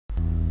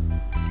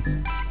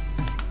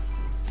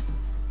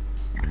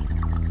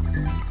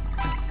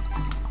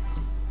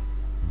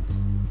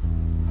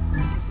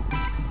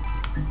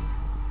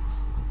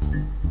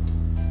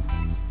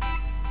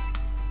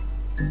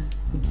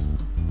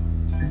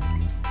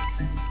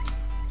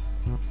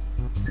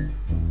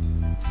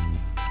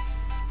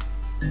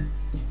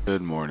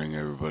Good morning,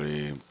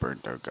 everybody.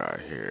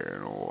 Burnedoutguy here,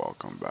 and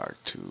welcome back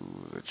to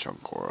the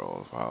chunk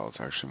world. Well, it's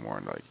actually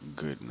more like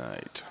good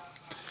night.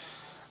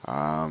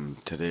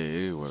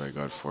 Today, what I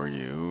got for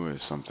you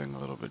is something a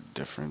little bit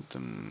different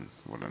than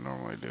what I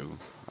normally do.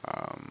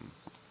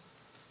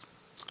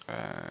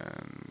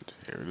 And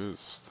here it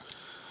is.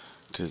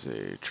 It is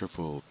a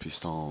triple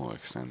piston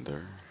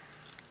extender,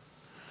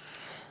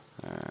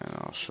 and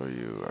I'll show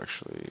you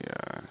actually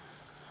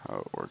how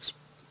it works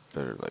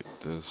better like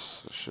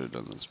this. I should have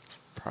done this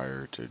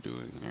prior to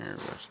doing here,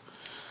 but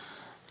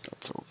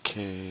that's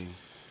okay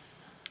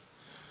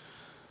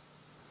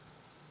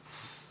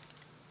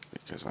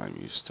because I'm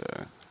used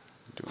to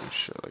doing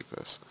shit like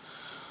this.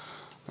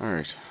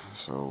 Alright,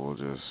 so we'll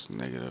just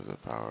negative the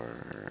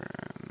power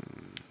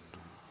and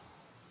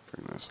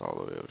bring this all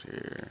the way out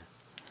here.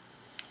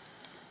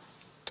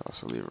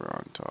 Toss a lever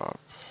on top,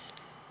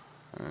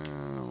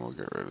 and we'll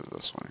get rid of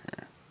this one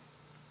here.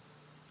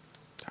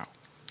 Ow.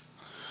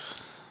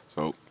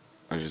 So,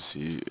 as you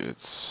see,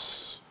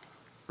 it's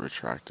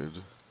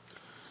retracted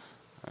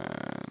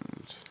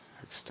and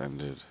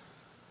extended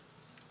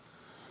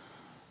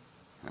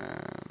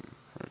and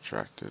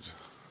retracted.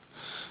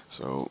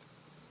 So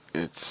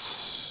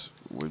it's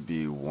would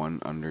be one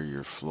under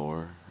your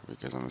floor,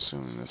 because I'm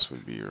assuming this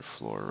would be your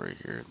floor right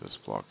here, this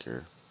block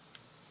here.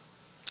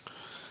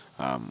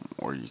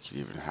 Or you could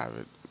even have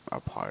it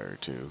up higher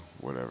too,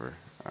 whatever.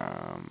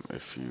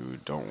 If you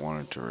don't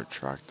want it to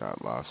retract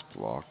that last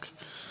block,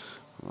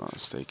 if I'm not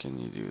mistaken,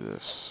 you do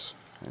this,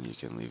 and you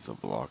can leave the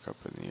block up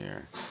in the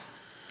air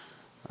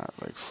at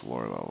like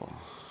floor level.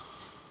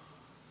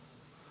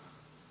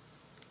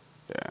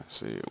 Yeah,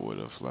 see, it would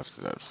have left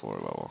it at floor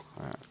level.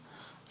 I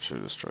should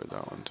have destroyed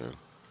that one too.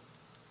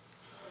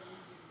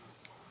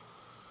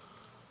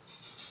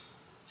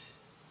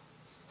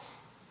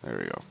 There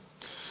we go.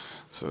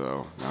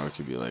 So now it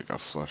could be like a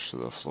flush to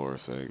the floor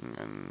thing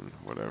and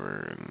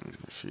whatever, and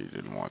if you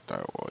didn't want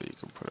that, well, you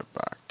can put it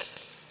back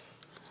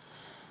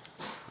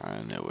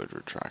and it would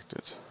retract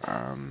it.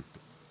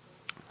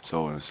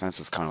 So in a sense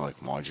it's kind of like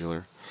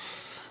modular,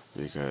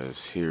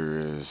 because here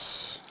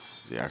is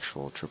the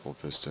actual triple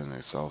piston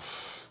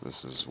itself.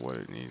 This is what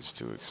it needs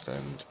to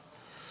extend.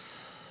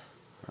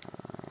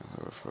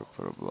 So if I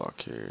put a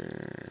block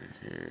here,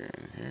 here,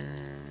 and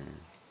here,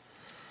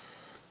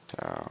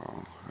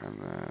 down, and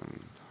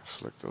then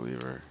flick the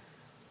lever,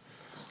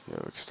 you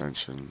have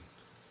extension,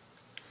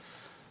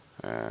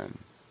 and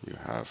you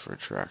have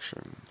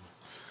retraction,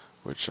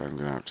 which I'm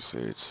gonna have to say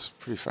it's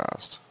pretty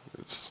fast.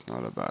 It's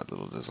not a bad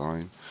little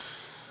design,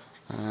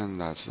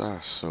 and that's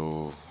that.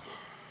 So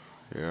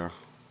yeah,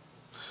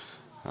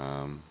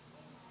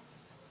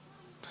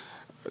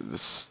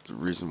 the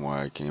reason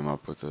why I came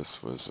up with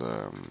this was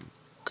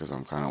because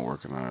I'm kind of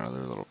working on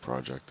another little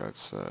project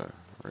that's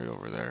right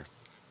over there.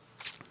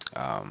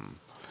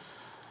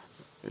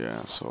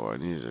 Yeah, so I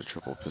needed a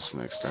triple piston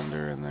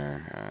extender in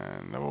there,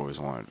 and I've always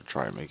wanted to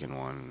try making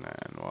one,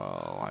 and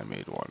well, I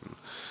made one.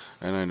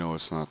 And I know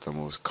it's not the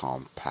most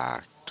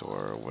compact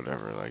or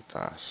whatever like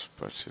that,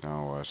 but you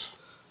know what?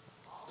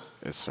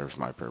 It serves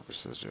my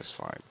purposes just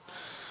fine.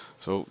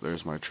 So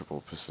there's my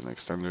triple piston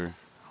extender.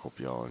 Hope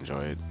you all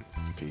enjoy it.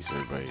 Peace,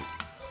 everybody.